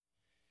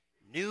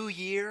New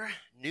year,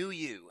 new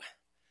you.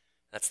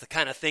 That's the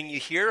kind of thing you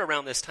hear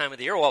around this time of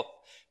the year. Well,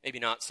 maybe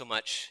not so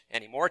much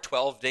anymore,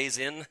 12 days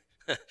in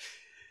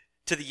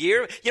to the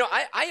year. You know,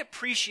 I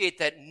appreciate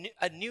that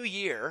a new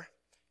year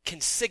can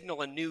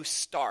signal a new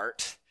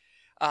start.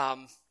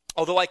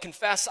 Although I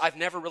confess I've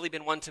never really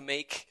been one to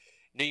make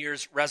New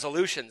Year's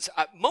resolutions,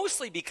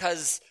 mostly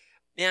because,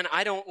 man,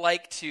 I don't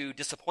like to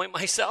disappoint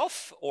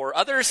myself or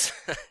others,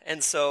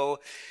 and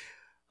so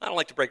I don't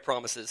like to break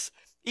promises,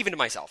 even to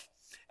myself.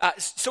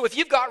 So if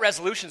you've got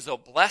resolutions, though,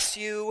 bless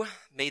you,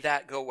 may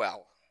that go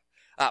well.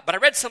 But I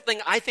read something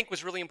I think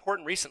was really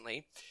important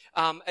recently.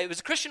 It was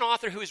a Christian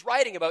author who was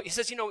writing about, he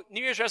says, you know,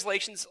 New Year's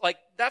resolutions, like,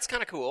 that's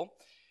kind of cool.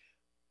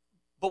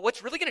 But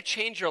what's really going to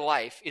change your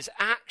life is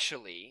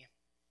actually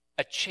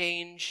a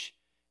change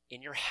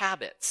in your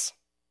habits.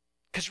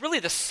 Because really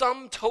the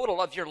sum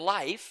total of your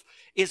life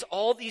is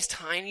all these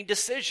tiny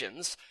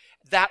decisions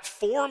that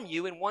form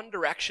you in one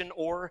direction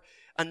or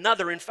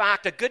another. In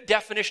fact, a good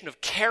definition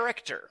of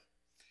character,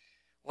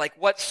 like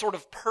what sort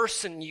of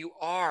person you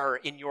are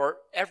in your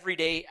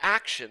everyday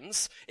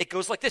actions, it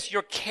goes like this.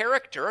 Your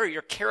character, or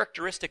your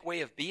characteristic way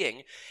of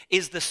being,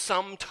 is the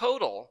sum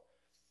total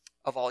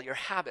of all your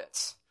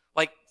habits.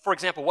 Like, for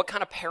example, what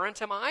kind of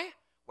parent am I?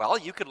 Well,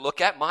 you could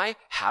look at my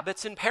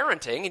habits in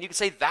parenting, and you could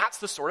say that's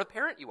the sort of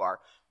parent you are.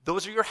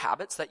 Those are your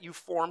habits that you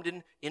formed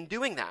in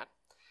doing that.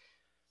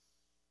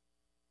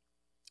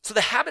 So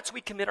the habits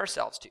we commit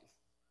ourselves to,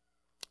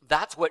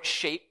 that's what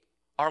shape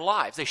our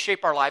lives. They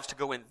shape our lives to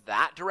go in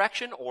that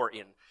direction or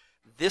in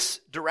this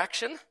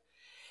direction.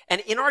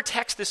 And in our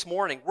text this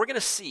morning, we're going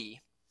to see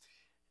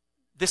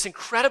this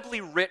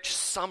incredibly rich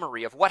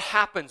summary of what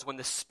happens when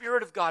the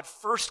Spirit of God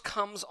first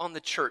comes on the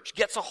church,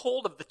 gets a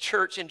hold of the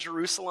church in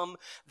Jerusalem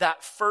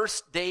that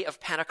first day of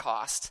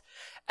Pentecost,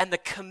 and the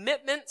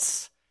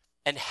commitments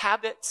and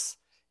habits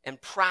and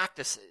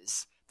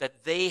practices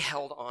that they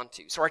held on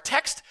to. So our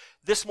text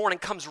this morning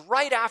comes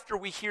right after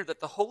we hear that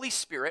the Holy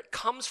Spirit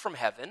comes from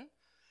heaven,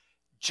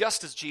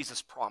 just as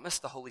Jesus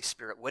promised the Holy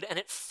Spirit would, and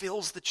it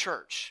fills the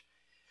church.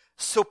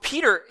 So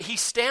Peter, he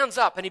stands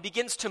up and he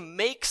begins to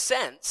make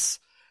sense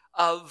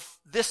of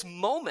this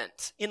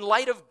moment in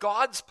light of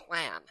God's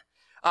plan,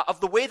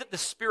 of the way that the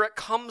Spirit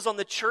comes on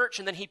the church,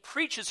 and then he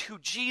preaches who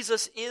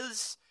Jesus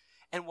is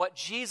and what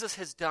Jesus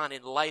has done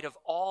in light of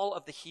all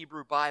of the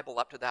Hebrew Bible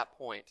up to that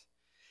point.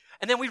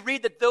 And then we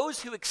read that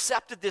those who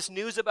accepted this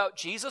news about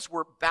Jesus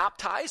were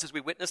baptized, as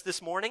we witnessed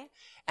this morning,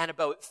 and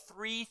about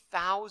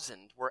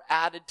 3,000 were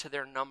added to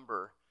their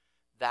number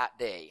that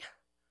day.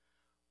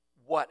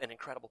 What an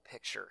incredible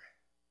picture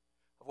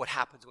of what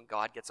happens when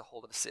God gets a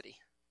hold of a city.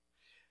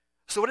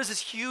 So what does this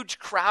huge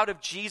crowd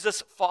of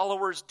Jesus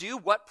followers do?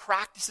 What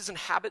practices and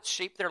habits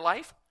shape their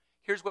life?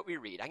 Here's what we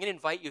read. I'm going to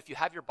invite you, if you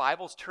have your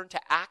Bibles, turn to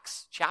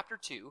Acts chapter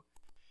 2,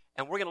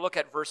 and we're going to look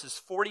at verses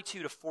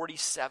 42 to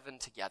 47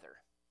 together.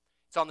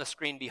 It's on the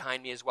screen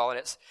behind me as well, and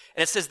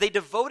it says, they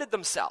devoted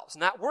themselves.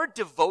 And that word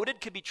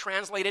devoted could be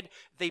translated,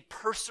 they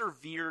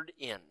persevered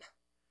in.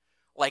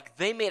 Like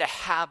they made a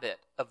habit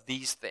of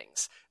these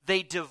things.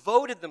 They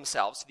devoted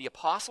themselves to the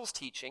apostles'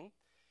 teaching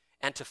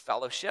and to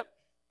fellowship,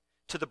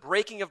 to the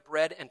breaking of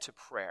bread and to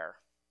prayer.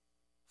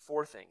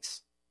 4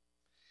 things.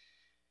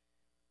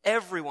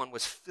 Everyone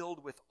was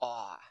filled with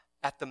awe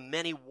at the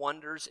many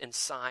wonders and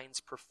signs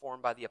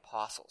performed by the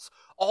apostles.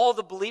 All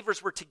the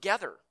believers were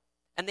together,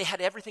 and they had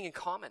everything in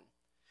common.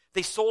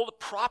 They sold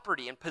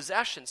property and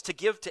possessions to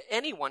give to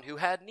anyone who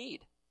had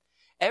need.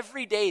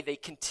 Every day they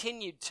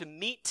continued to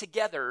meet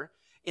together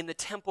in the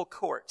temple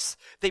courts.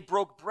 They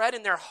broke bread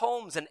in their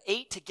homes and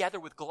ate together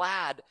with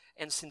glad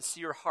and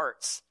sincere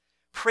hearts,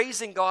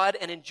 praising God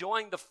and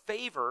enjoying the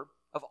favor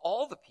of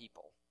all the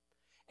people.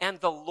 And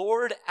the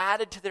Lord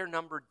added to their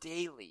number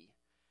daily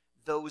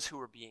those who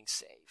were being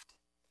saved.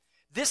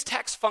 This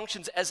text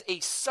functions as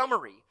a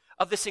summary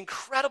of this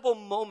incredible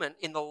moment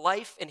in the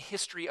life and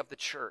history of the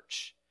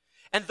church.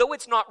 And though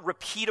it's not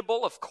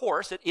repeatable, of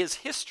course, it is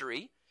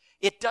history,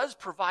 it does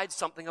provide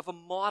something of a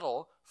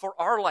model for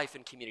our life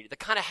and community, the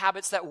kind of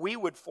habits that we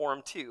would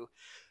form too.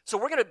 So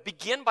we're going to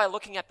begin by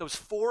looking at those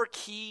 4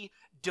 key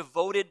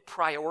devoted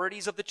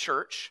priorities of the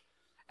church.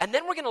 And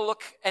then we're going to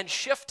look and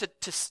shift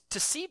to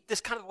see this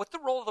kind of what the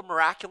role of the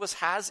miraculous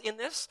has in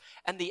this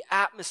and the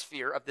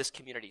atmosphere of this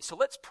community. So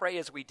let's pray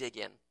as we dig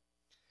in.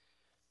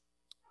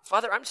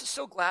 Father, I'm just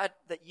so glad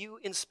that you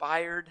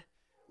inspired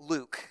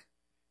Luke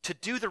to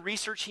do the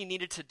research he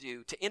needed to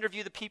do, to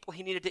interview the people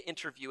he needed to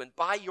interview. And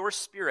by your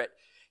Spirit,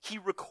 he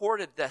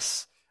recorded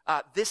this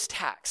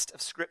text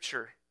of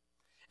Scripture.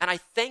 And I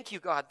thank you,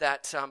 God,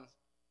 that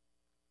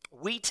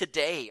we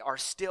today are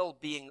still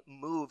being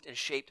moved and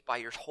shaped by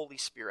your Holy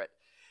Spirit.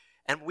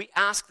 And we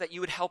ask that you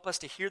would help us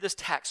to hear this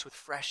text with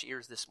fresh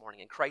ears this morning.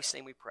 In Christ's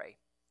name we pray.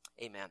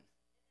 Amen.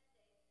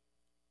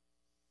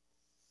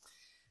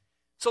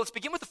 So let's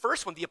begin with the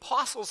first one, the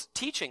apostles'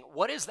 teaching.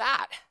 What is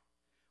that?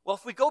 Well,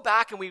 if we go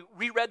back and we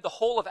reread the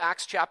whole of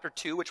Acts chapter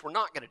 2, which we're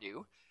not going to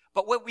do,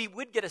 but what we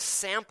would get a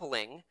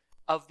sampling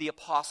of the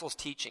apostles'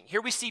 teaching.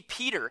 Here we see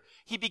Peter.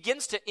 He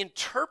begins to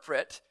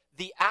interpret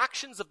the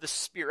actions of the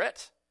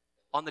Spirit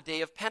on the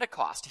day of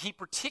Pentecost. He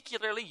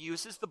particularly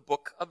uses the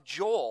book of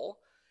Joel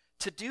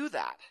to do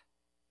that.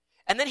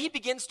 And then he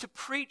begins to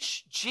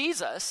preach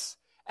Jesus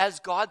as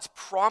God's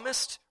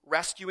promised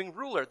rescuing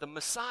ruler, the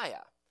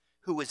Messiah,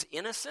 who is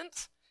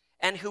innocent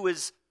and who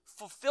is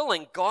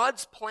fulfilling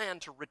God's plan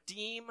to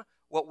redeem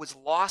what was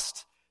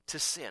lost to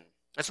sin.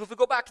 And so if we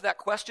go back to that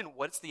question,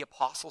 what's the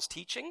apostles'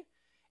 teaching?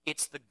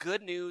 It's the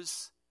good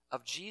news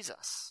of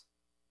Jesus,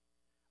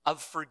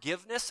 of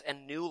forgiveness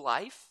and new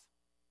life.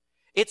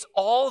 It's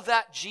all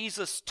that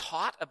Jesus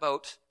taught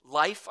about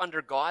life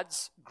under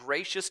God's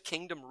gracious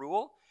kingdom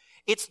rule.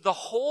 It's the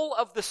whole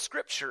of the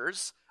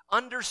scriptures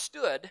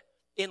understood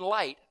in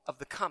light of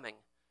the coming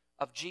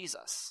of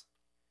Jesus.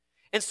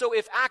 And so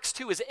if Acts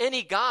 2 is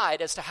any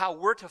guide as to how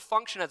we're to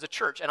function as a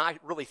church, and I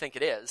really think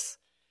it is,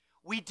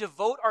 we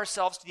devote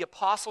ourselves to the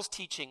apostles'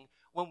 teaching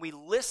when we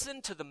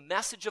listen to the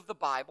message of the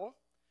Bible,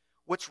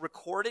 what's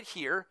recorded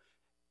here,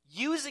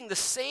 using the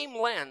same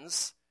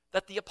lens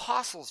that the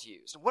apostles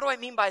used. What do I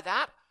mean by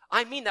that?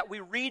 I mean that we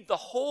read the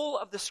whole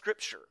of the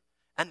scripture,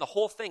 and the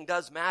whole thing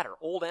does matter,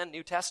 Old and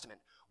New Testament.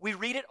 We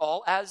read it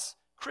all as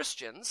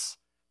Christians,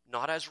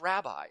 not as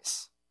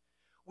rabbis.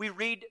 We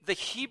read the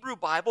Hebrew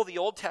Bible, the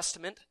Old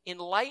Testament, in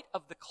light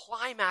of the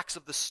climax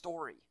of the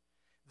story,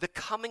 the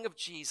coming of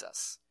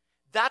Jesus.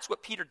 That's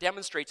what Peter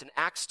demonstrates in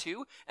Acts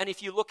 2. And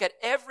if you look at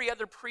every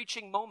other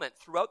preaching moment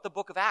throughout the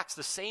book of Acts,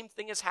 the same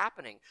thing is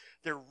happening.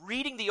 They're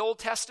reading the Old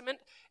Testament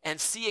and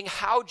seeing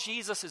how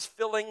Jesus is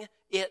filling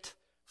it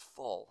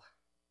full.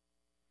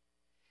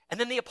 And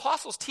then the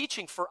apostles'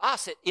 teaching for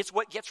us, it's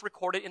what gets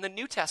recorded in the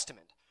New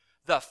Testament.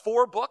 The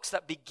 4 books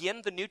that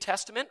begin the New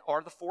Testament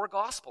are the 4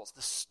 Gospels,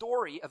 the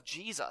story of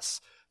Jesus,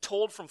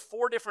 told from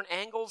 4 different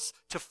angles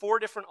to 4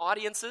 different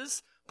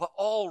audiences, but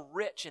all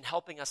rich in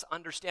helping us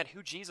understand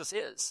who Jesus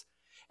is.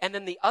 And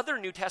then the other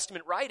New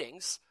Testament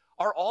writings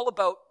are all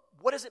about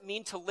what does it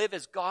mean to live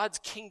as God's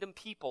kingdom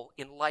people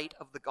in light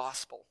of the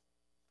gospel.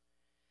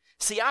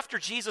 See, after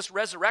Jesus'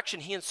 resurrection,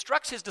 he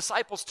instructs his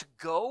disciples to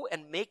go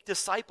and make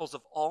disciples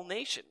of all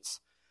nations,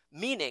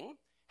 meaning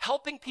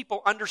helping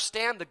people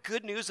understand the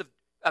good news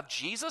of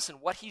Jesus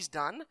and what he's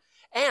done,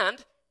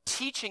 and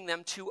teaching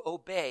them to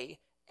obey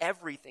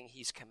everything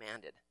he's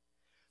commanded.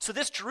 So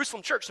this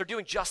Jerusalem church, they're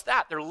doing just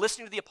that. They're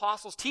listening to the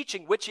apostles'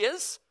 teaching, which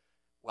is,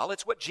 well,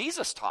 it's what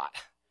Jesus taught.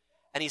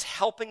 And he's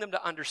helping them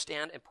to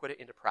understand and put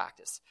it into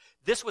practice.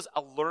 This was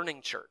a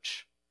learning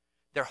church.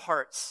 Their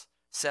hearts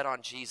set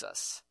on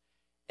Jesus.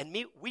 And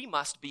we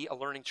must be a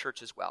learning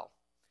church as well.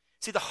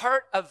 See, at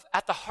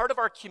the heart of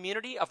our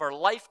community, of our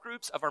life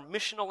groups, of our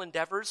missional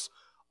endeavors,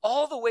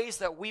 all the ways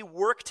that we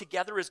work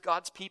together as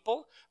God's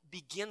people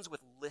begins with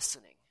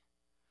listening.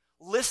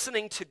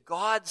 Listening to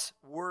God's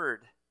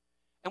word.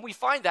 And we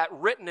find that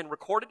written and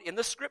recorded in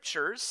the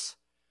scriptures,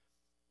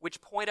 which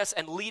point us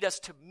and lead us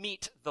to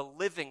meet the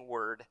living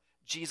word,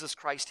 Jesus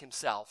Christ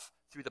himself,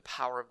 through the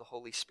power of the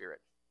Holy Spirit.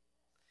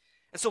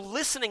 And so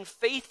listening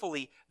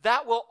faithfully,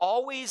 that will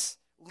always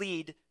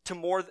lead to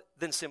more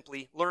than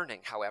simply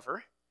learning,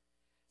 however.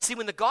 See,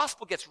 when the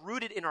gospel gets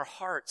rooted in our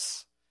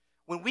hearts,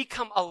 when we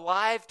come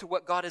alive to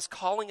what God is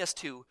calling us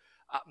to,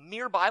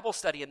 mere Bible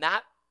study in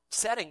that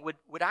setting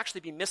would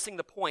actually be missing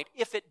the point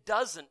if it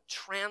doesn't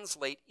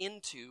translate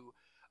into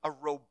a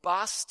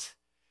robust,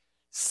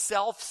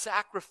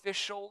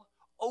 self-sacrificial,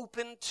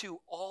 open to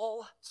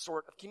all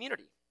sort of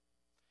community.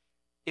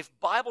 If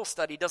Bible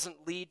study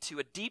doesn't lead to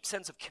a deep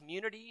sense of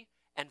community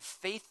and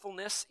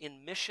faithfulness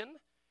in mission,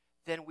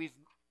 then we've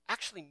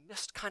actually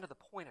missed kind of the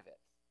point of it.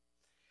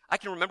 I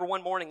can remember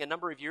one morning a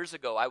number of years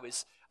ago, I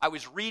was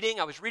reading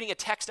a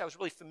text I was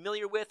really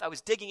familiar with. I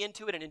was digging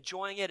into it and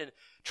enjoying it and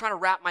trying to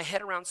wrap my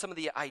head around some of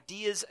the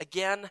ideas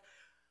again.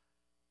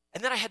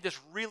 And then I had this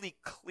really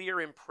clear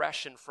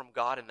impression from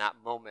God in that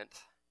moment.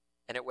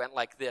 And it went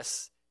like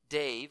this: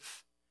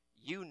 Dave,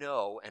 you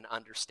know and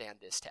understand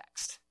this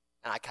text.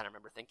 And I kind of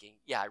remember thinking,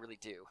 yeah, I really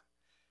do.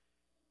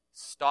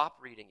 Stop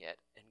reading it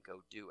and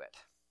go do it.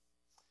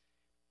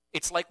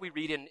 It's like we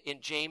read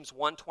in James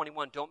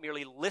 1:21, don't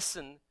merely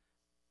listen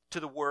to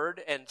the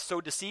word and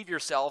so deceive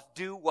yourself,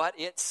 do what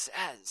it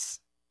says.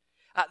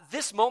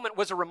 This moment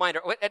was a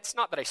reminder. It's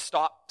not that I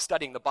stopped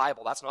studying the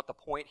Bible. That's not the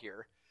point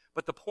here.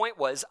 But the point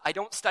was, I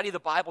don't study the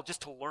Bible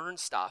just to learn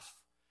stuff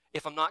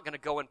if I'm not going to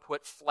go and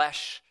put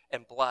flesh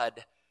and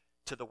blood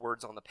to the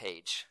words on the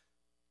page.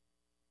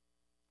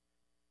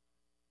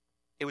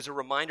 It was a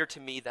reminder to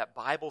me that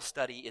Bible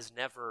study is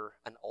never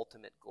an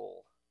ultimate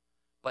goal,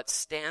 but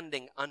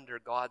standing under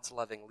God's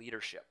loving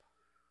leadership,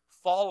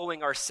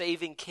 following our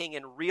saving King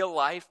in real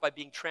life by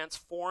being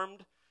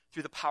transformed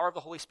through the power of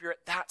the Holy Spirit,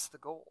 that's the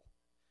goal.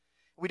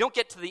 We don't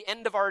get to the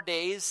end of our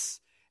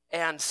days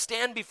and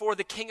stand before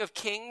the King of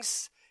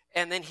Kings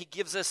and then he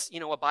gives us,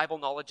 a Bible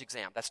knowledge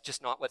exam. That's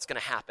just not what's going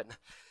to happen.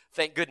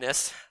 Thank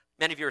goodness.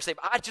 Many of you are saying,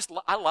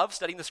 I love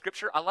studying the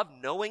scripture. I love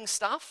knowing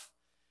stuff.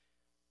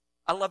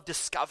 I love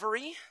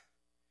discovery.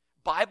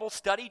 Bible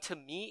study to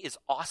me is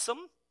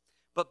awesome.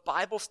 But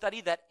Bible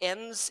study that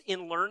ends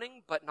in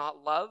learning but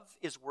not love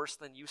is worse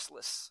than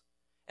useless.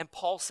 And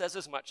Paul says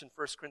as much in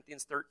 1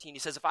 Corinthians 13. He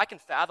says, if I can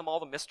fathom all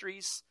the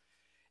mysteries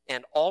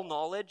and all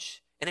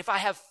knowledge, and if I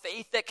have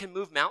faith that can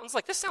move mountains,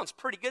 like this sounds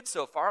pretty good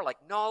so far, like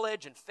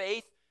knowledge and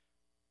faith,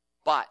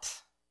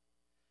 but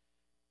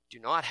do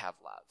not have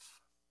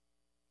love,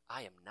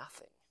 I am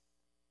nothing.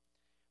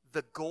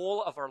 The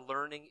goal of our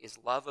learning is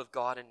love of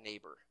God and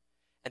neighbor.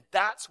 And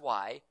that's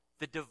why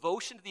the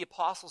devotion to the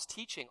apostles'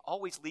 teaching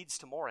always leads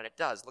to more, and it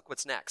does. Look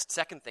what's next.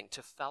 Second thing,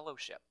 to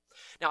fellowship.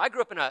 Now, I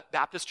grew up in a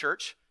Baptist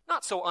church,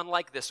 not so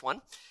unlike this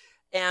one,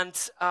 and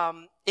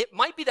it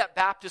might be that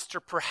Baptists are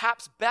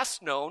perhaps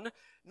best known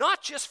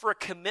not just for a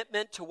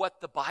commitment to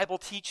what the Bible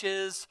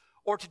teaches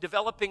or to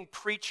developing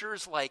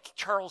preachers like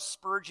Charles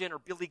Spurgeon or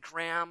Billy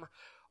Graham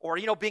or,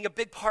 being a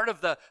big part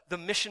of the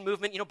mission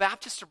movement.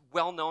 Baptists are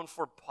well known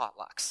for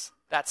potlucks.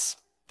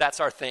 That's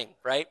our thing,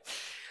 right?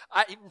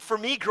 For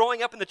me,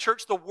 growing up in the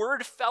church, the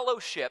word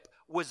fellowship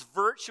was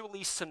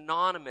virtually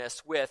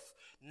synonymous with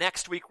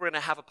next week we're going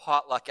to have a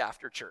potluck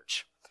after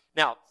church.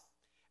 Now,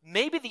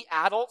 maybe the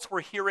adults were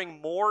hearing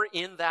more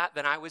in that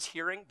than I was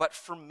hearing, but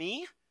for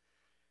me,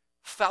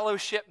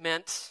 fellowship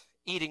meant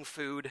eating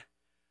food,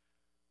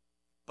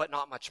 but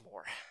not much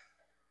more.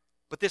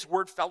 But this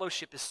word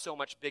fellowship is so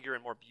much bigger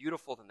and more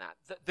beautiful than that.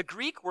 The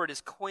Greek word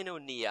is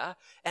koinonia,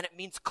 and it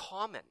means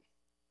common.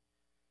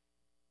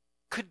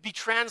 Could be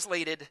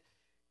translated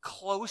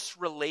close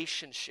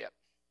relationship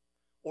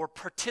or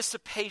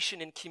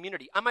participation in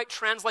community. I might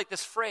translate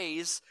this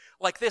phrase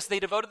like this: they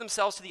devoted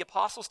themselves to the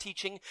apostles'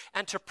 teaching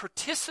and to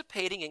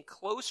participating in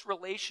close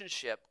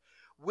relationship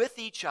with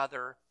each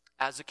other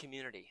as a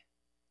community.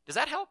 Does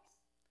that help?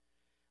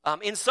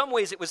 In some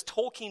ways, it was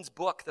Tolkien's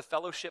book, The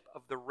Fellowship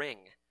of the Ring,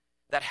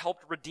 that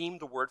helped redeem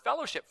the word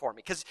fellowship for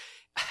me. Because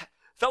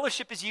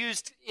fellowship is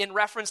used in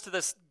reference to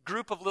this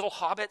group of little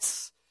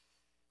hobbits,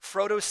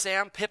 Frodo,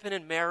 Sam, Pippin,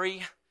 and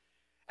Merry.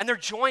 And they're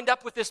joined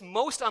up with this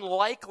most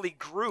unlikely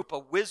group, a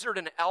wizard,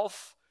 an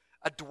elf,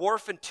 a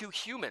dwarf, and 2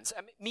 humans.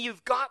 I mean,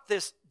 you've got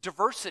this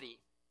diversity.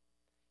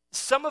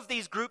 Some of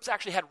these groups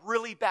actually had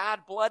really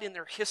bad blood in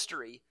their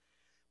history,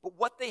 but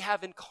what they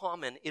have in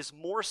common is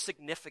more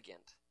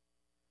significant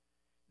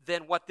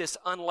than what this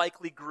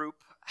unlikely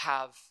group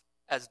have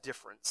as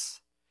difference.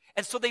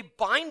 And so they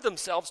bind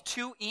themselves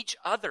to each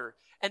other,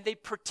 and they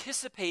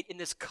participate in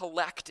this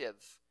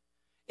collective,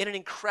 in an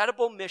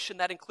incredible mission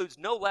that includes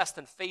no less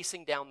than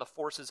facing down the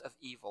forces of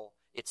evil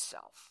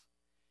itself.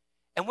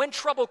 And when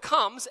trouble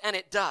comes, and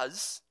it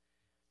does,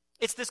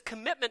 it's this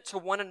commitment to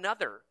one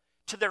another,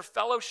 to their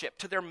fellowship,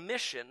 to their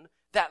mission,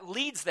 that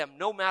leads them,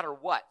 no matter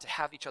what, to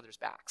have each other's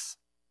backs.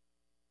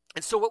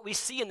 And so what we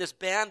see in this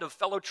band of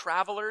fellow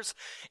travelers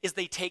is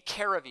they take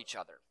care of each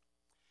other.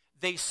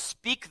 They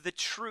speak the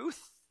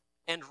truth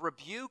and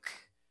rebuke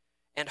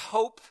and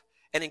hope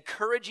and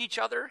encourage each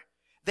other.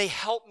 They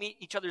help meet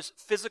each other's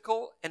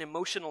physical and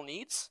emotional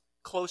needs.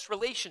 Close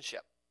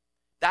relationship.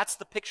 That's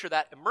the picture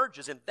that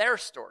emerges in their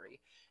story.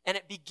 And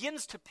it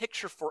begins to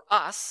picture for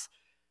us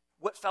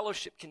what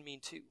fellowship can mean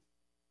too.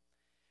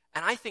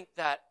 And I think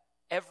that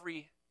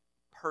every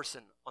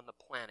person on the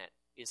planet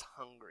is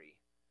hungry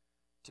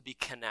to be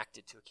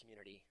connected to a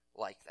community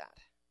like that,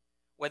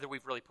 whether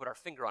we've really put our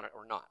finger on it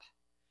or not.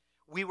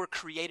 We were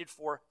created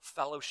for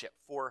fellowship,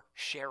 for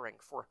sharing,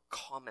 for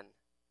common,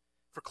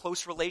 for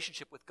close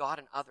relationship with God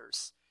and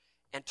others,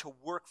 and to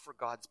work for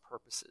God's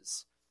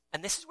purposes.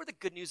 And this is where the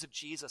good news of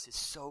Jesus is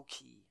so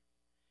key.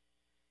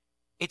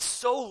 It's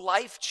so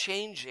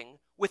life-changing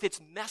with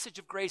its message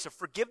of grace, of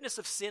forgiveness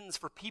of sins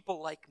for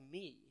people like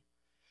me,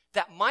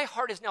 that my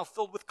heart is now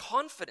filled with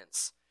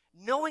confidence,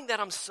 knowing that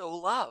I'm so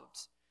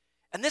loved.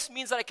 And this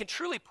means that I can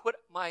truly put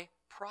my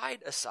pride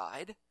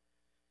aside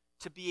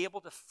to be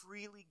able to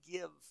freely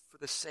give for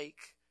the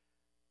sake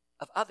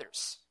of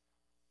others.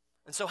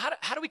 And so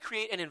how do we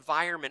create an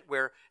environment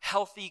where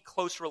healthy,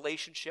 close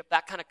relationship,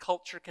 that kind of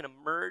culture can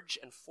emerge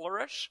and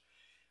flourish?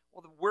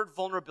 Well, the word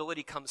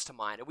vulnerability comes to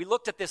mind. And we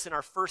looked at this in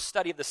our first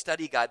study of the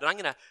study guide, but I'm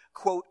going to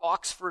quote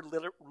Oxford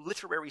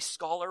literary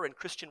scholar and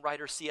Christian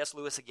writer C.S.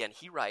 Lewis again.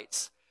 He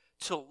writes,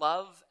 "To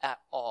love at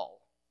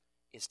all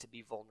is to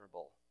be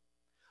vulnerable.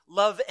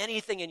 Love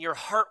anything and your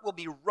heart will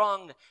be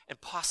wrung and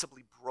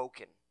possibly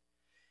broken.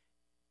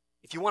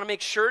 If you want to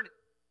make sure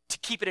to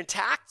keep it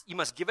intact, you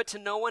must give it to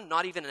no one,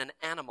 not even an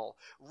animal.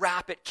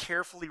 Wrap it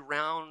carefully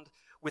round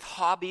with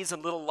hobbies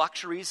and little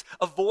luxuries.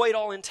 Avoid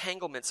all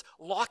entanglements.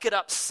 Lock it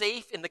up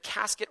safe in the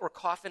casket or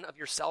coffin of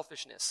your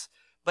selfishness.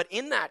 But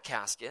in that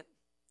casket,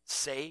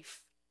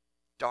 safe,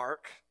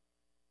 dark,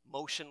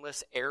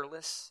 motionless,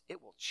 airless,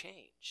 it will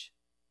change.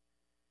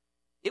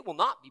 It will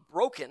not be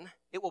broken.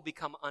 It will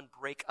become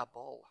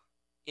unbreakable,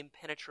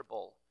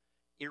 impenetrable,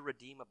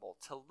 irredeemable.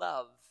 To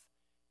love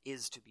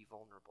is to be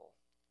vulnerable.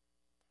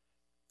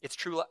 It's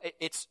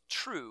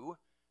true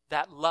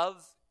that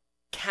love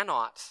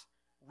cannot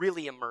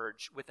really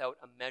emerge without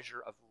a measure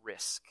of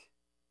risk.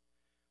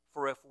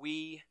 For if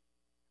we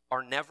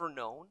are never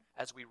known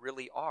as we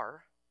really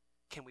are,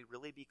 can we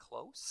really be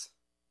close?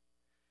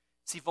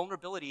 See,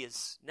 vulnerability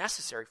is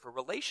necessary for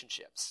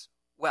relationships.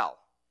 Well,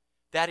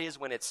 that is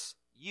when it's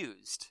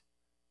used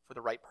for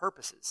the right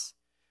purposes.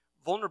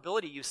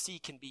 Vulnerability, you see,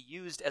 can be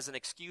used as an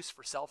excuse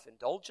for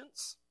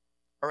self-indulgence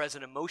or as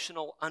an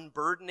emotional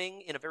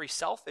unburdening in a very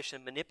selfish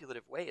and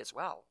manipulative way as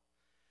well.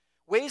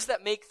 Ways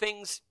that make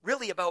things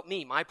really about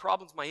me, my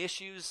problems, my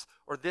issues,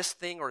 or this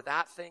thing or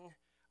that thing,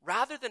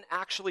 rather than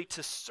actually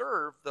to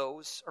serve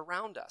those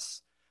around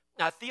us.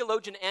 Now,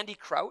 theologian Andy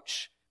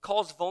Crouch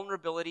calls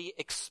vulnerability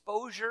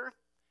exposure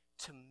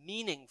to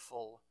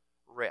meaningful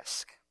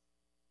risk.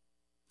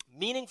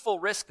 Meaningful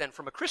risk, then,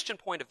 from a Christian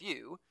point of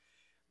view,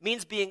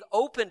 means being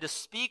open to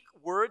speak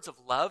words of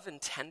love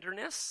and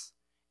tenderness,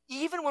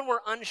 even when we're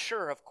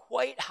unsure of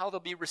quite how they'll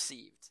be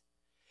received.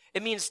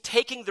 It means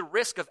taking the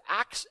risk of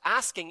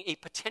asking a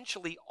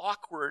potentially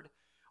awkward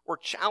or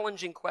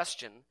challenging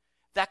question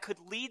that could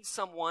lead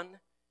someone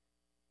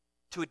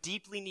to a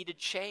deeply needed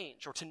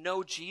change or to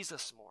know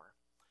Jesus more.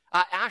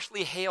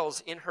 Ashley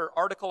Hales, in her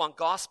article on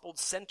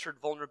gospel-centered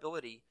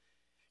vulnerability,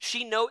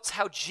 she notes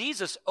how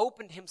Jesus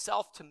opened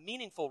himself to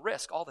meaningful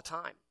risk all the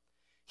time.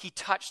 He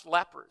touched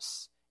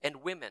lepers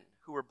and women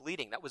who were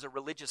bleeding. That was a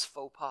religious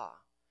faux pas.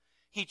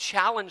 He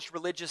challenged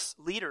religious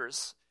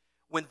leaders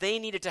when they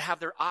needed to have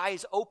their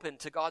eyes open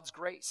to God's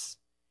grace.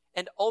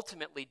 And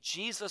ultimately,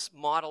 Jesus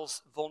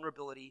models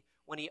vulnerability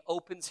when he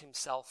opens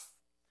himself,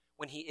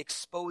 when he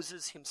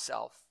exposes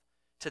himself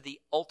to the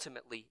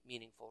ultimately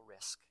meaningful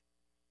risk,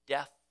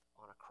 death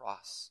on a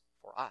cross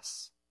for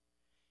us.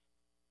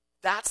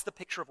 That's the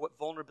picture of what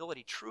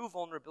vulnerability, true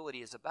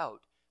vulnerability, is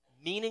about.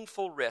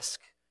 Meaningful risk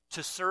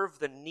to serve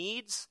the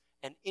needs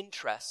and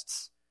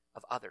interests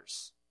of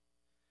others.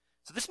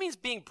 So this means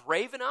being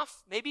brave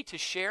enough maybe to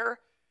share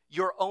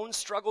your own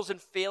struggles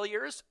and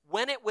failures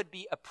when it would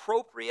be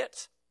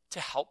appropriate to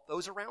help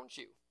those around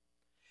you.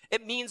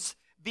 It means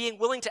being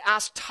willing to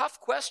ask tough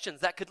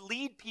questions that could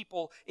lead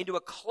people into a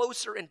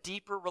closer and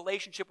deeper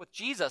relationship with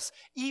Jesus,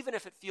 even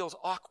if it feels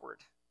awkward.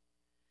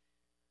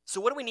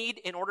 So what do we need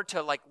in order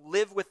to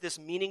live with this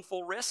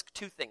meaningful risk?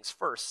 Two things.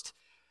 First,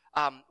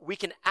 we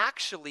can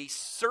actually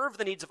serve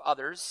the needs of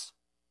others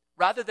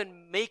rather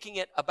than making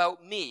it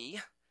about me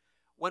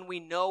when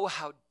we know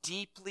how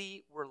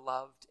deeply we're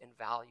loved and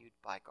valued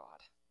by God.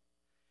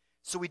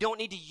 So we don't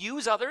need to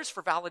use others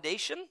for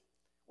validation.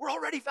 We're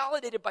already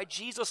validated by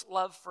Jesus'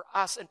 love for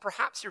us. And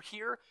perhaps you're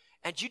here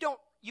and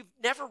you've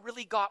never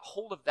really got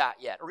hold of that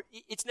yet, or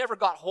it's never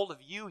got hold of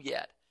you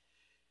yet.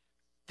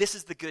 This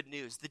is the good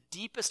news. The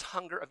deepest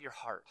hunger of your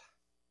heart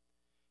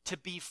to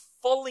be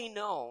fully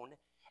known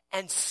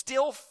and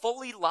still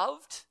fully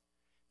loved,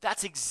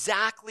 that's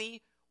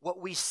exactly what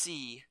we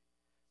see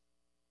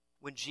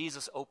when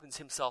Jesus opens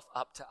himself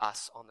up to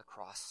us on the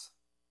cross.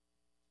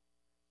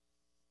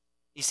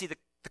 You see,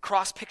 the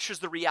cross pictures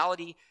the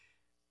reality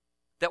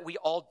that we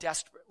all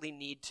desperately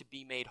need to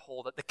be made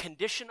whole. That the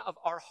condition of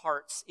our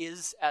hearts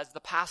is, as the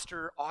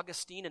pastor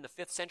Augustine in the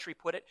 5th century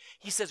put it,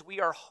 he says we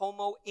are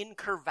homo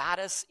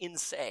incurvatus in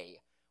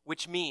se,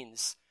 which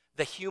means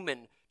the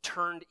human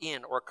turned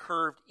in or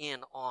curved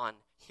in on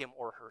him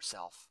or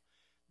herself.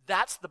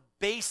 That's the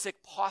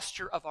basic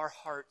posture of our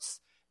hearts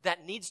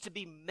that needs to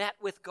be met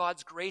with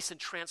God's grace and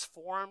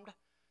transformed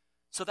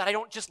so that I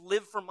don't just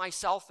live for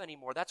myself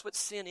anymore. That's what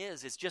sin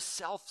is. It's just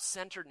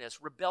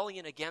self-centeredness,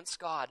 rebellion against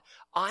God.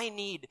 I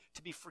need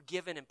to be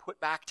forgiven and put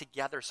back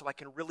together so I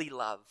can really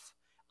love.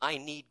 I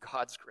need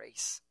God's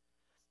grace.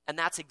 And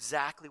that's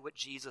exactly what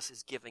Jesus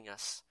is giving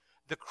us.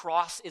 The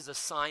cross is a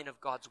sign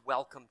of God's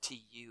welcome to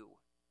you.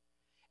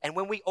 And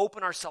when we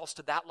open ourselves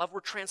to that love, we're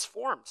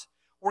transformed.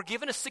 We're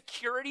given a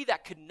security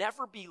that could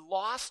never be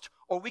lost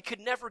or we could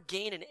never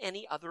gain in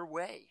any other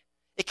way.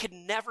 It could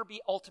never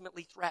be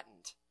ultimately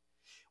threatened.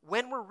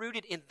 When we're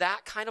rooted in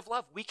that kind of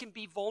love, we can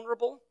be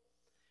vulnerable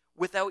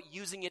without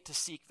using it to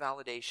seek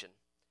validation.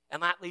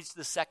 And that leads to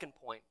the second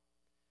point.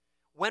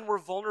 When we're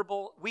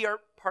vulnerable, we are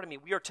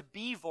to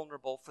be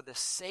vulnerable for the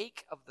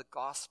sake of the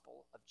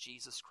gospel of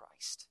Jesus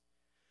Christ,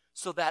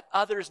 so that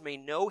others may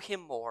know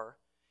him more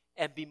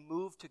and be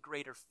moved to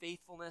greater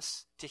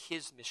faithfulness to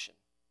his mission.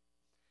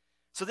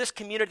 So this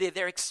community,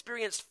 they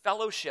experienced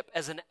fellowship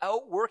as an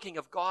outworking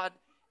of God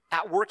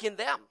at work in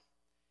them.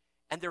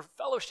 And their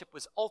fellowship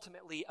was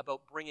ultimately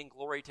about bringing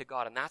glory to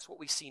God. And that's what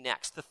we see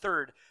next. The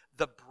third,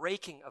 the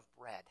breaking of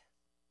bread.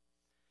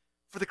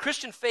 For the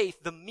Christian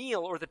faith, the meal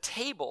or the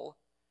table,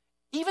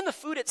 even the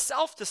food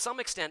itself to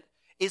some extent,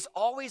 is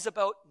always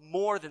about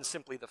more than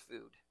simply the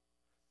food.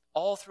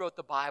 All throughout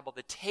the Bible,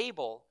 the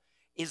table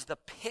is the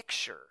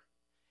picture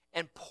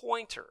and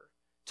pointer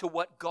to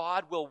what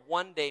God will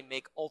one day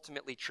make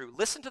ultimately true.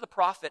 Listen to the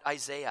prophet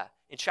Isaiah.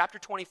 In chapter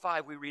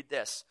 25, we read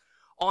this.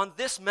 On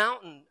this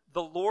mountain,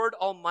 the Lord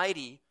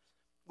Almighty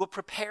will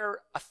prepare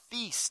a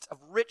feast of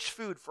rich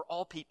food for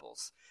all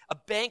peoples, a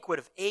banquet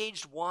of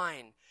aged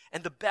wine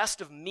and the best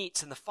of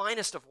meats and the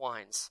finest of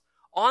wines.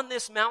 On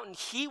this mountain,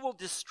 he will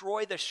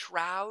destroy the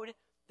shroud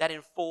that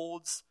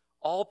enfolds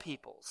all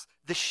peoples,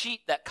 the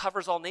sheet that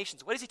covers all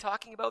nations. What is he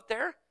talking about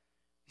there?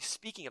 He's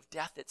speaking of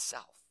death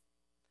itself.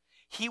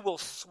 He will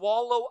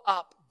swallow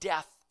up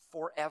death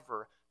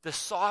forever. The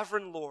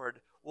sovereign Lord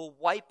will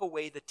wipe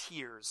away the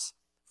tears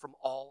from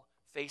all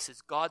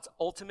faces. God's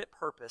ultimate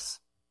purpose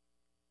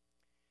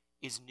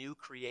is new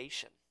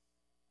creation.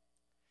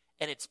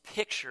 And it's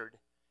pictured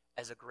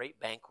as a great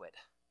banquet.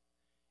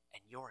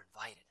 and you're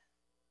invited.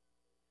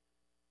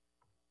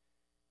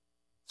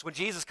 So when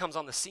Jesus comes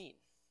on the scene,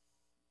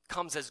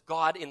 comes as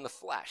God in the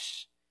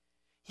flesh,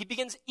 he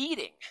begins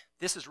eating.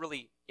 This is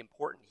really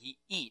important. He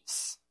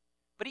eats.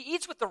 But he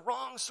eats with the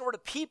wrong sort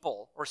of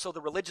people, or so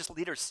the religious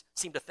leaders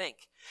seem to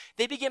think.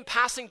 They begin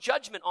passing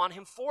judgment on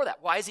him for that.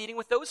 Why is he eating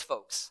with those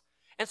folks?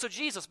 And so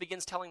Jesus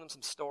begins telling them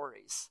some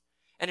stories.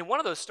 And in one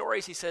of those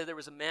stories, he said there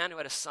was a man who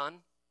had a son,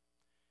 and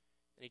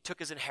he took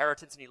his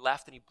inheritance and he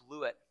left and he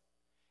blew it.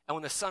 And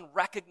when the son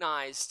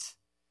recognized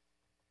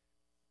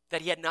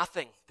that he had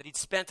nothing, that he'd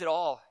spent it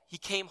all, he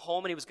came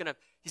home and he's going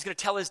to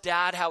tell his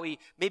dad how he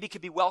maybe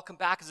could be welcomed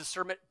back as a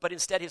servant, but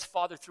instead his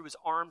father threw his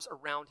arms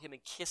around him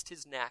and kissed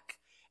his neck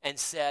and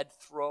said,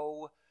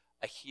 throw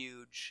a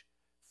huge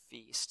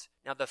feast.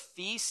 Now the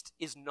feast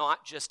is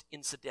not just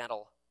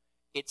incidental,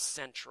 it's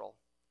central.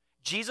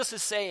 Jesus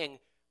is saying,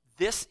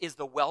 this is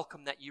the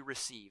welcome that you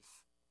receive.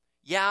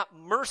 Yeah,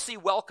 mercy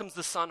welcomes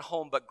the son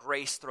home, but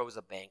grace throws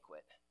a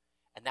banquet.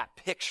 And that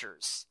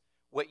pictures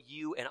what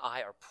you and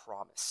I are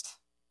promised.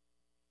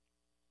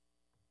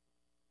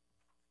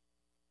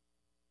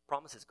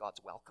 Promise is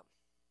God's welcome.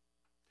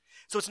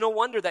 So it's no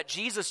wonder that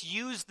Jesus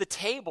used the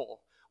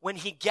table when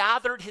he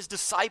gathered his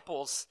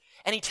disciples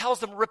and he tells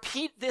them,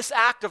 repeat this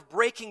act of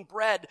breaking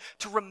bread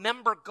to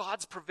remember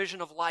God's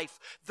provision of life.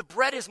 The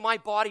bread is my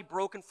body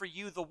broken for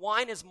you. The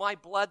wine is my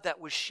blood that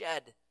was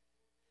shed.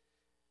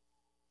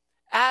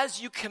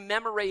 As you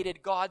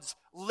commemorated God's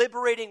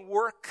liberating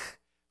work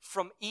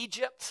from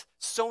Egypt,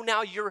 so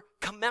now you're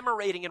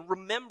commemorating and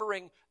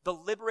remembering the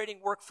liberating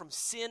work from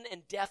sin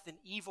and death and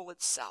evil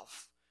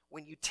itself.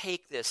 When you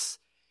take this,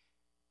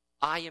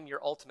 I am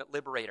your ultimate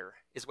liberator,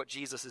 is what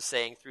Jesus is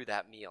saying through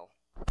that meal.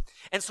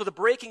 And so the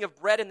breaking of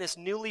bread in this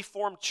newly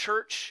formed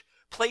church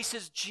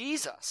places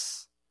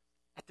Jesus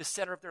at the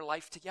center of their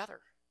life together.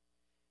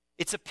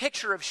 It's a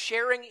picture of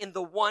sharing in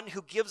the one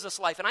who gives us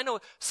life. And I know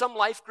some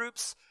life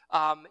groups,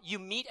 you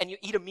meet and you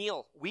eat a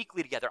meal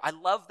weekly together. I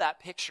love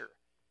that picture.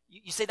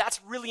 You say, that's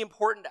really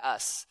important to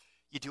us.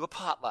 You do a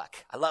potluck.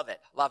 I love it,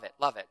 love it,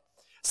 love it.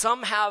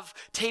 Some have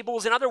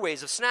tables in other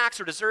ways of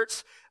snacks or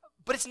desserts,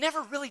 but it's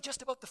never really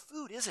just about the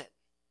food, is it?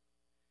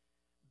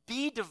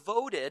 Be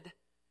devoted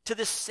to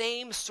the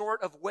same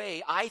sort of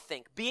way, I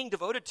think. Being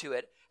devoted to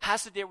it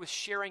has to do with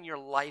sharing your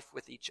life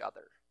with each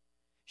other.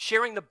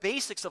 Sharing the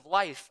basics of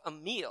life, a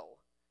meal,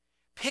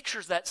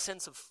 pictures that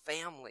sense of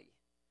family,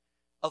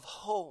 of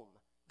home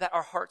that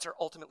our hearts are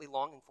ultimately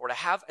longing for. To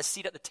have a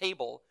seat at the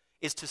table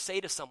is to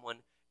say to someone,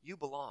 you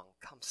belong,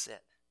 come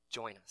sit,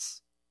 join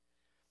us.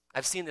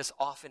 I've seen this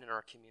often in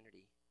our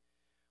community.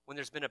 When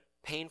there's been a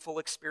painful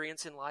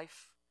experience in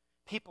life,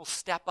 people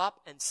step up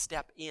and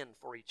step in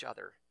for each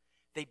other.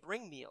 They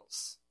bring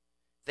meals.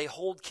 They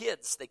hold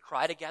kids. They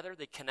cry together.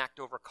 They connect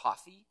over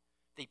coffee.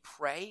 They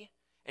pray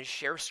and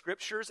share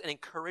scriptures and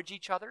encourage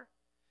each other.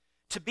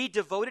 To be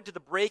devoted to the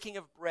breaking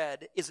of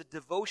bread is a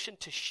devotion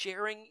to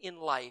sharing in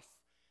life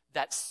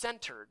that's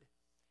centered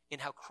in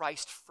how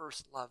Christ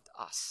first loved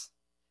us.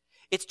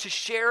 It's to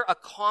share a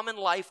common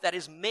life that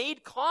is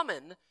made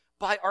common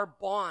by our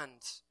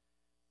bond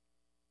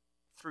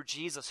through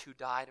Jesus who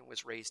died and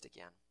was raised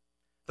again.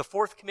 The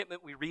fourth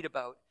commitment we read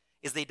about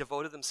is they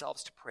devoted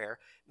themselves to prayer.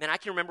 Man, I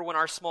can remember when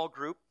our small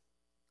group,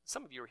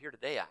 some of you are here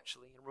today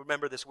actually, and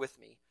remember this with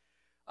me,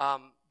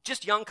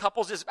 just young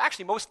couples, is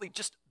actually mostly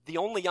just the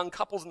only young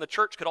couples in the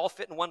church could all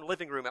fit in one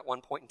living room at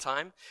one point in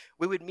time.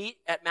 We would meet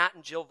at Matt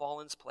and Jill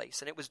Vollin's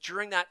place, and it was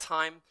during that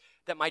time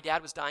that my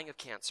dad was dying of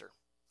cancer.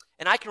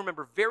 And I can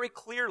remember very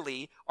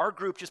clearly our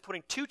group just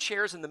putting 2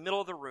 chairs in the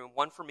middle of the room,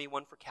 one for me,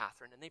 one for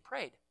Catherine, and they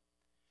prayed.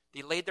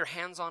 They laid their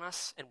hands on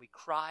us, and we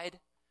cried,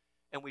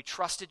 and we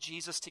trusted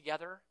Jesus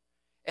together,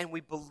 and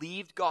we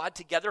believed God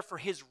together for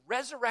his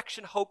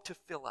resurrection hope to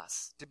fill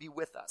us, to be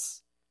with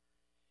us.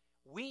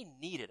 We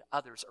needed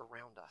others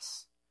around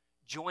us,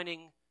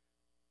 joining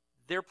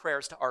their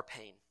prayers to our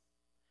pain.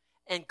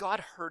 And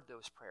God heard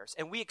those prayers,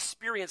 and we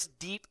experienced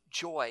deep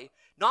joy,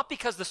 not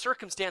because the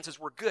circumstances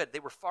were good, they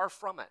were far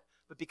from it,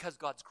 but because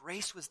God's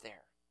grace was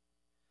there.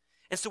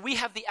 And so we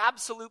have the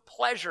absolute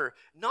pleasure,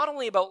 not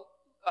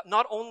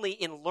only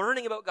in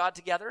learning about God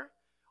together,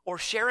 or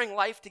sharing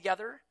life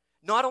together,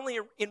 not only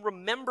in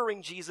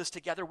remembering Jesus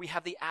together, we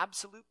have the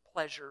absolute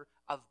pleasure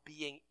of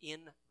being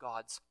in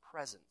God's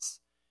presence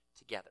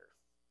together,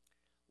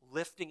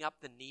 lifting up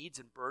the needs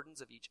and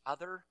burdens of each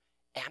other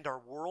and our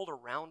world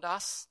around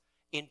us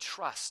in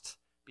trust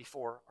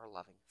before our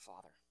loving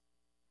Father.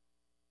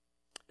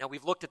 Now,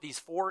 we've looked at these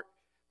 4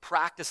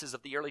 practices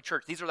of the early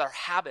church. These are their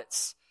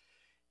habits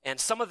and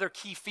some of their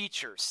key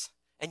features.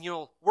 And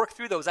you'll work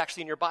through those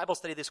actually in your Bible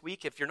study this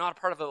week. If you're not a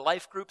part of a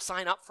life group,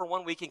 sign up for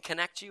one. We can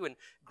connect you and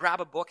grab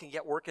a book and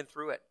get working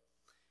through it.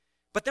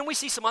 But then we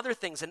see some other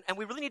things, and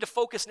we really need to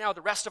focus now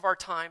the rest of our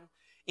time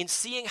in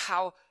seeing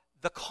how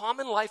the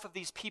common life of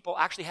these people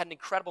actually had an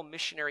incredible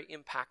missionary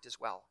impact as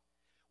well.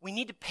 We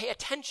need to pay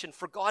attention,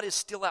 for God is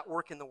still at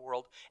work in the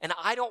world, and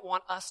I don't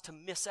want us to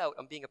miss out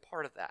on being a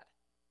part of that.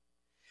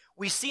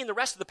 We see in the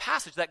rest of the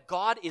passage that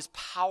God is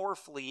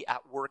powerfully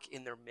at work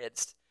in their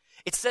midst.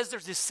 It says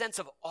there's this sense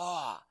of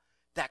awe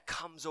that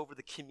comes over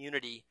the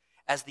community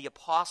as the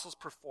apostles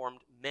performed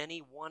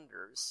many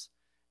wonders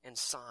and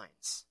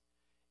signs.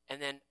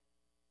 And then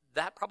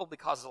that probably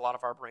causes a lot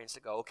of our brains to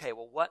go, okay,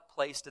 well, what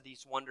place do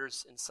these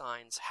wonders and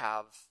signs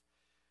have,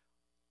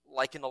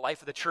 like in the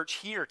life of the church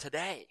here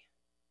today?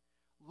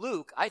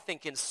 Luke, I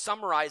think in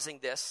summarizing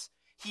this,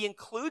 he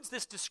includes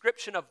this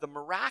description of the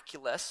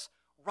miraculous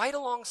right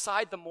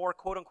alongside the more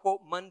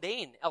quote-unquote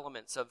mundane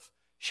elements of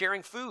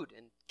sharing food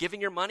and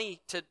giving your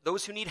money to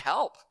those who need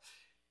help.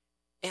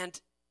 And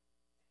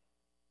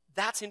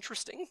that's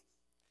interesting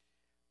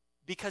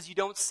because you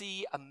don't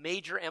see a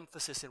major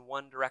emphasis in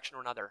one direction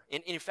or another.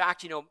 In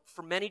fact,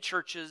 for many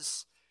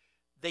churches,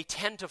 they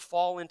tend to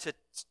fall into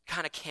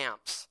kind of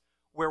camps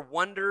where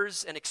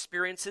wonders and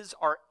experiences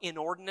are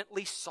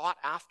inordinately sought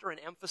after and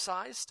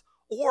emphasized,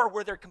 or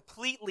where they're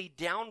completely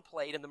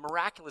downplayed and the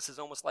miraculous is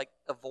almost like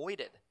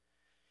avoided.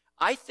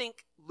 I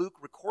think Luke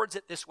records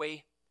it this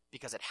way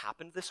because it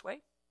happened this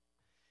way.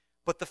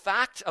 But the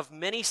fact of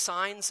many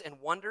signs and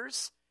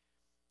wonders,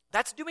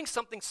 that's doing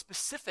something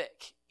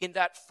specific in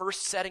that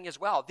first setting as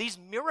well. These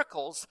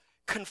miracles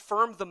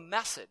confirm the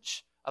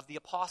message of the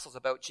apostles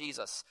about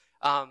Jesus.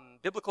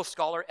 Biblical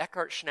scholar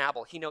Eckhart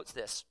Schnabel, he notes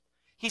this.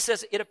 He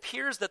says, it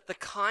appears that the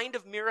kind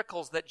of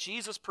miracles that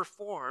Jesus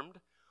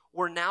performed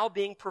were now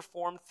being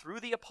performed through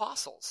the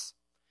apostles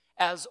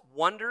as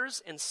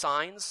wonders and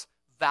signs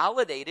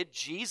validated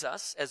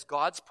Jesus as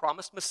God's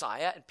promised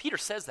Messiah. And Peter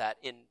says that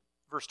in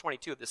verse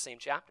 22 of this same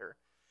chapter.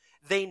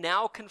 They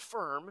now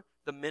confirm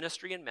the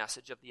ministry and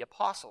message of the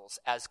apostles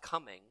as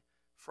coming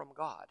from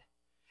God.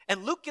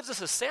 And Luke gives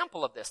us a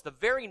sample of this. The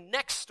very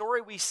next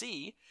story we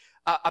see,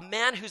 a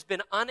man who's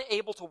been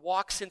unable to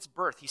walk since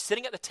birth. He's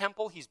sitting at the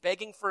temple. He's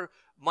begging for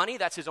money.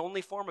 That's his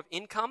only form of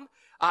income.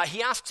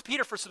 He asks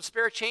Peter for some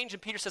spare change,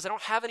 and Peter says, I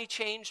don't have any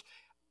change.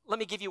 Let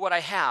me give you what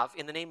I have.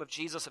 In the name of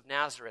Jesus of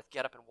Nazareth,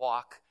 get up and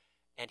walk.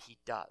 And he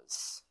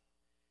does.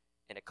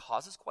 And it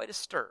causes quite a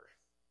stir.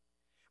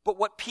 But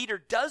what Peter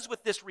does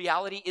with this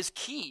reality is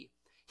key.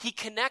 He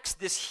connects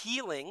this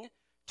healing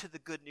to the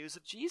good news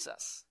of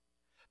Jesus.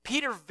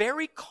 Peter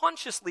very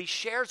consciously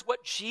shares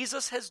what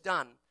Jesus has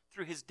done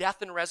through his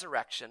death and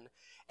resurrection,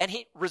 and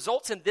he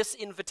results in this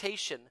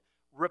invitation,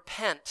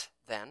 repent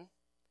then,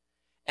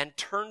 and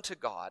turn to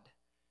God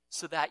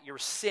so that your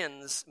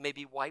sins may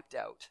be wiped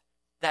out,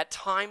 that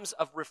times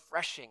of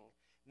refreshing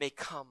may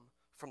come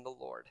from the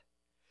Lord.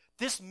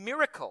 This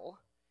miracle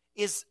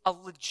is a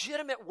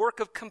legitimate work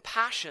of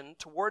compassion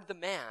toward the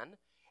man,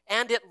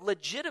 and it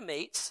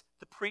legitimates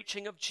the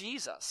preaching of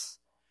Jesus,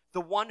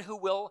 the one who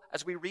will,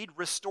 as we read,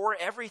 restore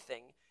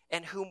everything,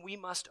 and whom we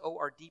must owe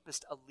our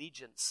deepest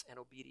allegiance and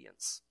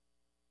obedience.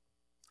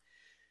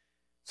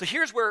 So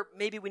here's where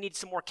maybe we need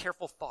some more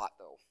careful thought,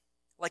 though.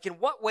 Like, in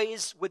what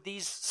ways would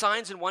these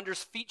signs and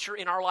wonders feature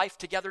in our life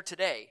together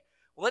today?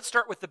 Well, let's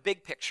start with the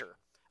big picture.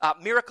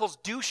 Miracles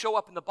do show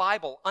up in the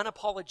Bible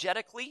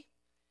unapologetically,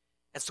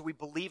 and so we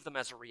believe them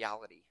as a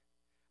reality.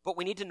 But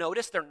we need to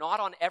notice they're not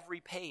on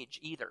every page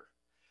either.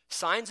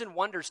 Signs and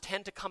wonders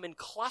tend to come in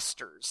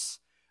clusters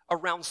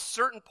around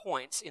certain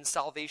points in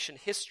salvation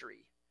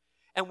history.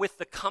 And with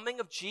the coming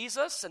of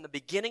Jesus and the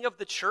beginning of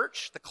the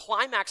church, the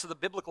climax of the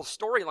biblical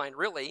storyline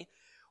really,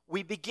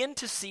 we begin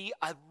to see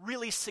a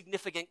really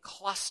significant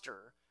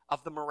cluster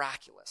of the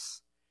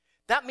miraculous.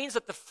 That means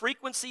that the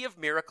frequency of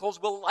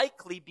miracles will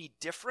likely be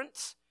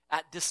different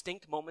at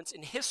distinct moments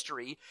in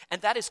history,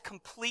 and that is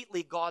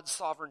completely God's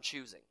sovereign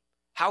choosing.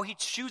 How he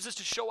chooses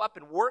to show up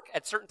and work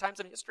at certain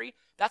times in history,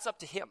 that's up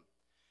to him.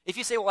 If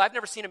you say, well, I've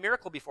never seen a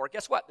miracle before,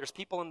 guess what? There's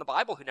people in the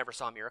Bible who never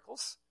saw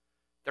miracles.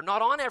 They're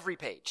not on every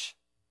page.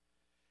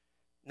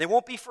 They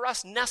won't be for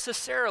us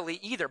necessarily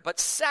either. But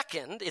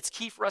second, it's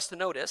key for us to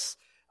notice,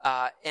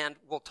 and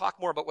we'll talk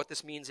more about what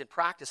this means in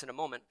practice in a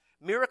moment,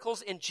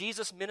 miracles in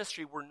Jesus'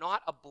 ministry were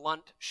not a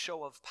blunt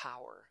show of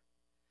power.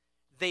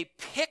 They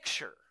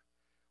picture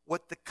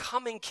what the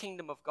coming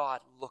kingdom of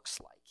God looks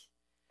like.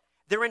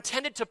 They're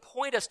intended to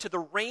point us to the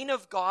reign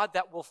of God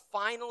that will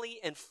finally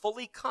and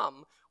fully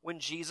come when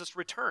Jesus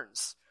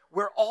returns,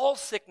 where all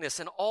sickness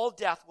and all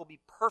death will be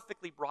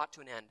perfectly brought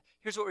to an end.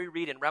 Here's what we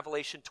read in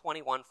Revelation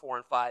 21, 4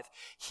 and 5.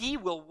 He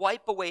will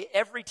wipe away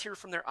every tear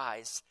from their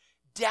eyes.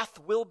 Death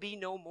will be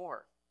no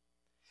more.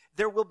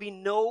 There will be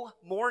no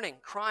mourning,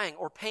 crying,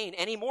 or pain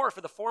anymore,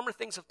 for the former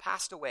things have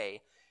passed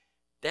away.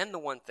 Then the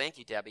one, thank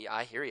you, Debbie,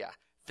 I hear ya.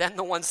 Then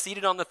the one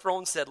seated on the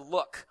throne said,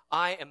 look,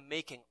 I am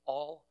making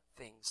all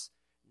things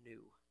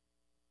new.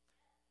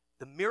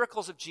 The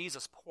miracles of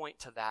Jesus point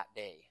to that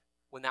day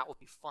when that will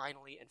be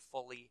finally and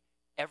fully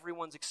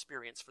everyone's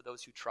experience for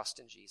those who trust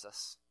in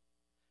Jesus.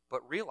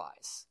 But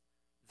realize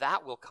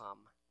that will come,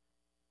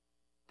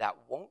 that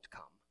won't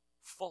come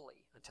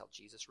fully until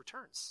Jesus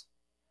returns.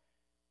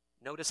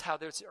 Notice how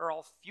those are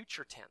all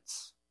future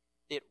tense.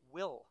 It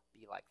will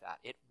be like that.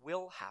 It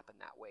will happen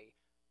that way.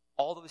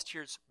 All those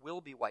tears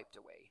will be wiped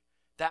away.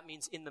 That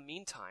means in the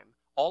meantime,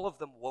 all of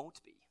them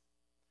won't be.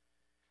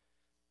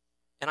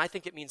 And I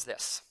think it means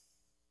this.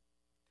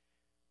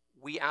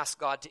 We ask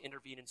God to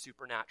intervene in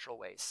supernatural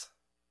ways.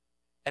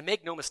 And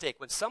make no mistake,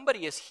 when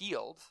somebody is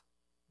healed,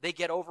 they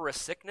get over a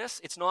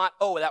sickness, it's not,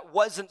 oh, that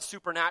wasn't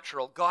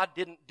supernatural. God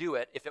didn't do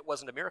it if it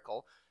wasn't a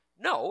miracle.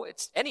 No,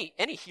 it's any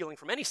healing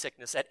from any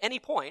sickness at any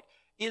point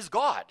is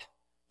God,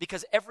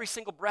 because every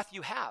single breath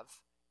you have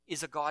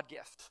is a God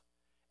gift.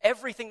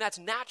 Everything that's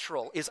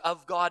natural is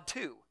of God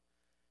too.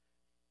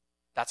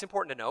 That's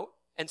important to note.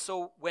 And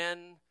so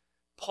when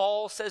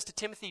Paul says to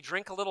Timothy,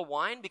 drink a little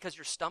wine because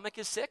your stomach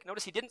is sick,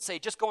 notice he didn't say,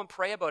 just go and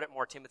pray about it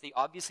more, Timothy.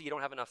 Obviously, you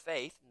don't have enough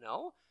faith.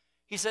 No.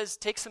 He says,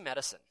 take some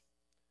medicine.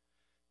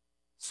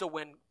 So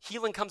when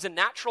healing comes in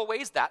natural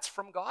ways, that's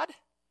from God.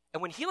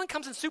 And when healing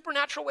comes in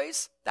supernatural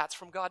ways, that's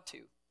from God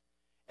too.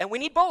 And we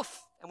need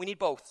both. And we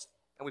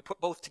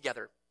put both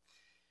together.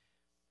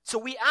 So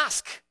we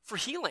ask for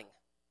healing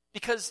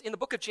because in the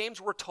book of James,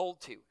 we're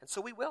told to. And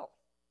so we will.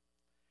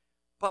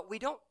 But we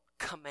don't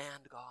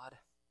command God.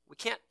 We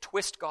can't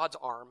twist God's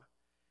arm.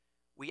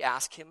 We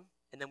ask him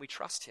and then we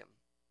trust him.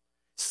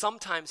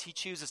 Sometimes he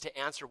chooses to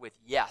answer with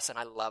yes, and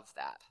I love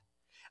that.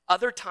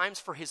 Other times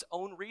for his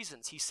own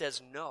reasons, he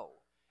says no,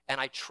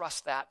 and I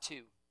trust that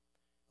too.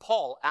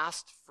 Paul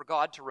asked for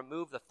God to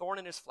remove the thorn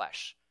in his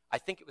flesh. I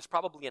think it was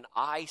probably an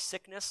eye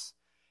sickness.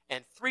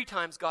 And 3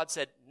 times God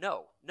said,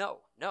 no, no,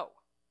 no.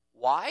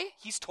 Why?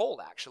 He's told,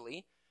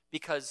 actually,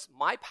 because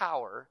my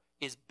power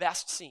is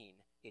best seen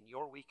in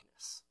your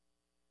weakness.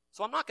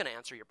 So I'm not going to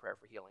answer your prayer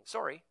for healing.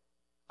 Sorry.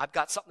 I've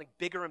got something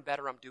bigger and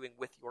better I'm doing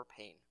with your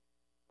pain.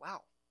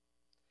 Wow.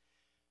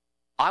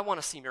 I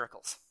want to see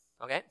miracles,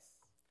 okay?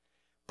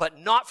 But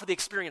not for the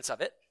experience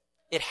of it.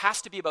 It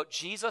has to be about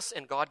Jesus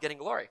and God getting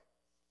glory.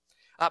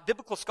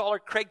 Biblical scholar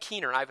Craig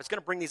Keener, and I was going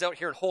to bring these out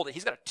here and hold it.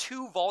 He's got a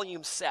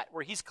 2-volume set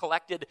where he's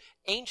collected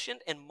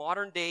ancient and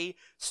modern day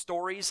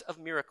stories of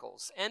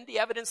miracles and the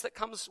evidence that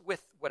comes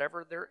with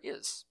whatever there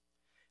is.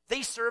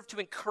 They serve to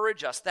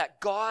encourage us that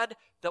God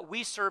that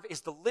we serve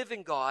is the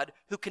living God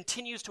who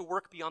continues to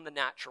work beyond the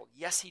natural.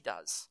 Yes, he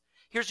does.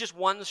 Here's just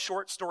one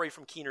short story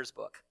from Keener's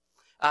book.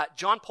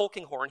 John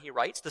Polkinghorne, he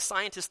writes, the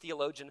scientist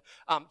theologian.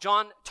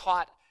 John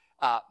taught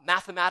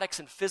mathematics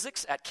and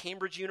physics at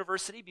Cambridge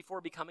University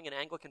before becoming an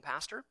Anglican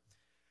pastor.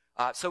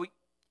 So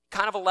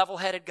kind of a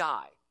level-headed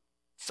guy,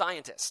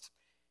 scientist.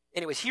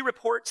 Anyways, he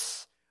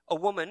reports a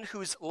woman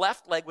whose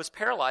left leg was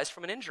paralyzed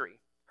from an injury.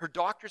 Her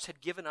doctors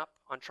had given up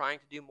on trying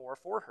to do more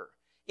for her,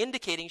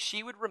 indicating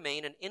she would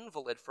remain an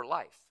invalid for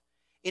life.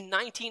 In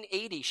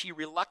 1980, she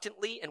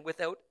reluctantly and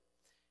without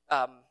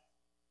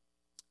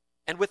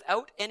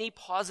any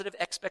positive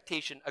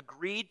expectation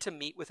agreed to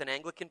meet with an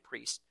Anglican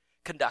priest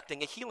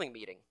conducting a healing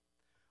meeting.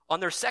 On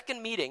their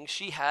second meeting,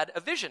 she had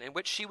a vision in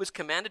which she was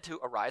commanded to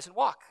arise and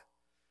walk.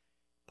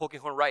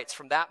 Polkinghorne writes,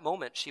 from that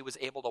moment, she was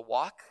able to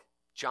walk,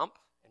 jump,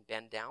 and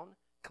bend down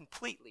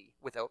completely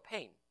without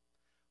pain.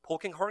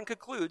 Polkinghorne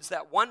concludes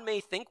that one may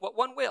think what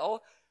one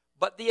will,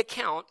 but the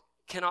account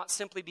cannot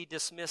simply be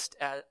dismissed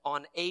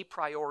on a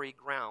priori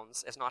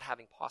grounds as not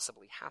having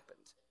possibly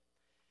happened.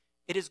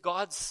 It is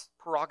God's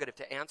prerogative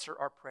to answer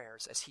our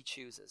prayers as he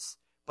chooses,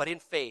 but in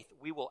faith,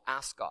 we will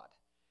ask God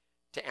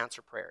to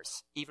answer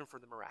prayers, even for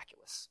the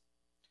miraculous.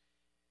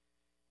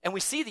 And we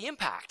see the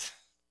impact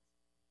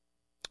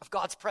of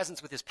God's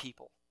presence with his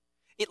people.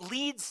 It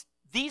leads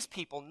these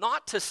people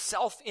not to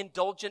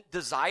self-indulgent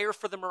desire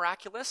for the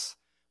miraculous,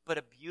 but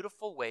a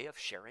beautiful way of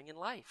sharing in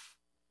life.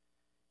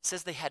 It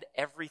says they had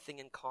everything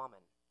in common.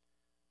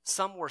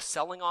 Some were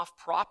selling off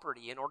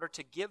property in order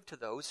to give to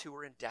those who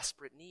were in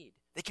desperate need.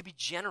 They could be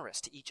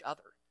generous to each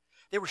other.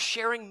 They were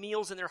sharing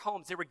meals in their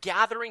homes. They were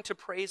gathering to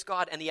praise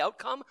God, and the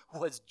outcome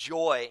was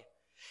joy.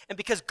 And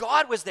because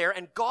God was there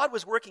and God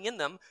was working in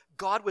them,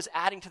 God was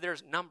adding to their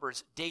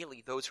numbers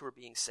daily those who were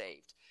being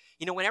saved.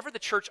 You know, whenever the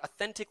church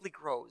authentically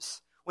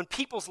grows, when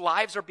people's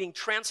lives are being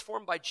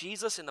transformed by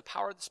Jesus in the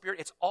power of the Spirit,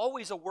 it's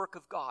always a work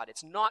of God.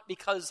 It's not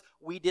because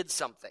we did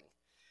something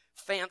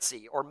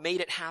fancy or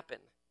made it happen.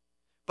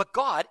 But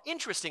God,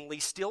 interestingly,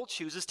 still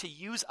chooses to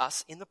use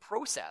us in the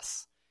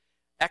process.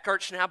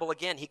 Eckhart Schnabel,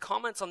 again, he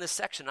comments on this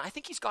section, and I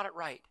think he's got it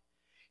right.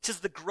 He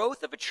says, the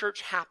growth of a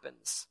church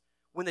happens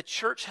when the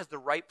church has the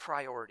right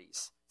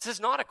priorities. This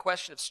is not a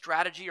question of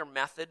strategy or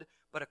method,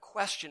 but a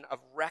question of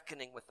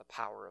reckoning with the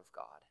power of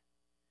God.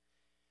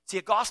 See,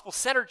 a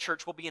gospel-centered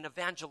church will be an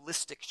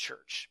evangelistic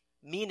church,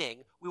 meaning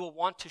we will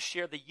want to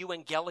share the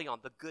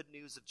euangelion, the good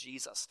news of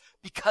Jesus.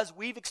 Because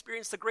we've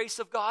experienced the grace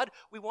of God,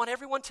 we want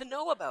everyone to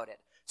know about it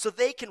so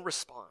they can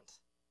respond.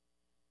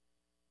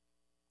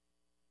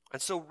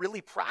 And so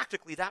really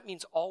practically, that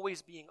means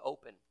always being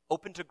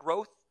open to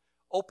growth,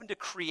 open to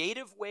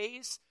creative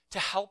ways, to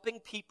helping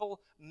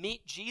people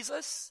meet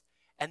Jesus,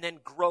 and then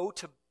grow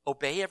to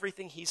obey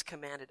everything he's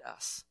commanded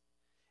us.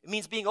 It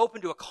means being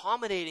open to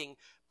accommodating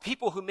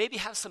people who maybe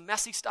have some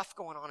messy stuff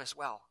going on as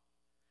well.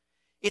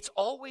 It's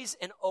always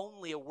and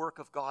only a work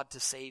of God to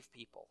save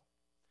people.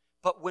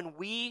 But when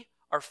we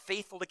are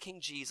faithful to King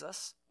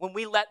Jesus, when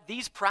we let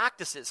these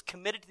practices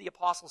committed to the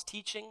apostles'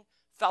 teaching,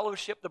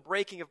 fellowship, the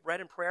breaking of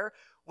bread and prayer,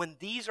 when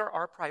these are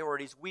our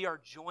priorities, we are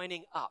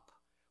joining up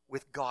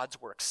with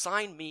God's work.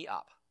 Sign me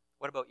up.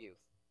 What about you?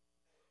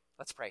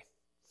 Let's pray.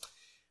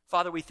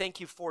 Father, we thank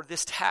you for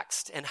this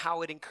text and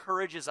how it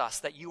encourages us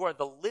that you are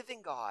the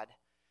living God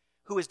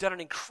who has done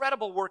an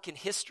incredible work in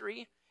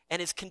history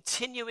and is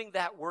continuing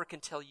that work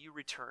until you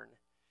return.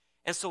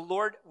 And so,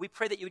 Lord, we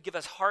pray that you would give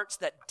us hearts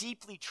that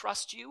deeply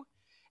trust you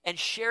and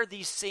share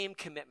these same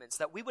commitments,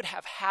 that we would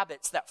have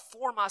habits that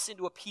form us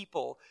into a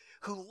people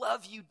who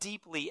love you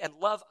deeply and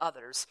love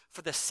others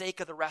for the sake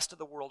of the rest of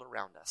the world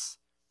around us.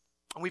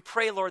 And we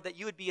pray, Lord, that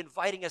you would be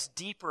inviting us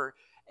deeper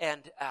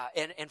and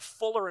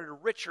fuller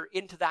and richer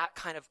into that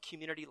kind of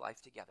community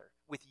life together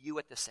with you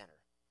at the center.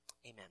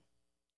 Amen.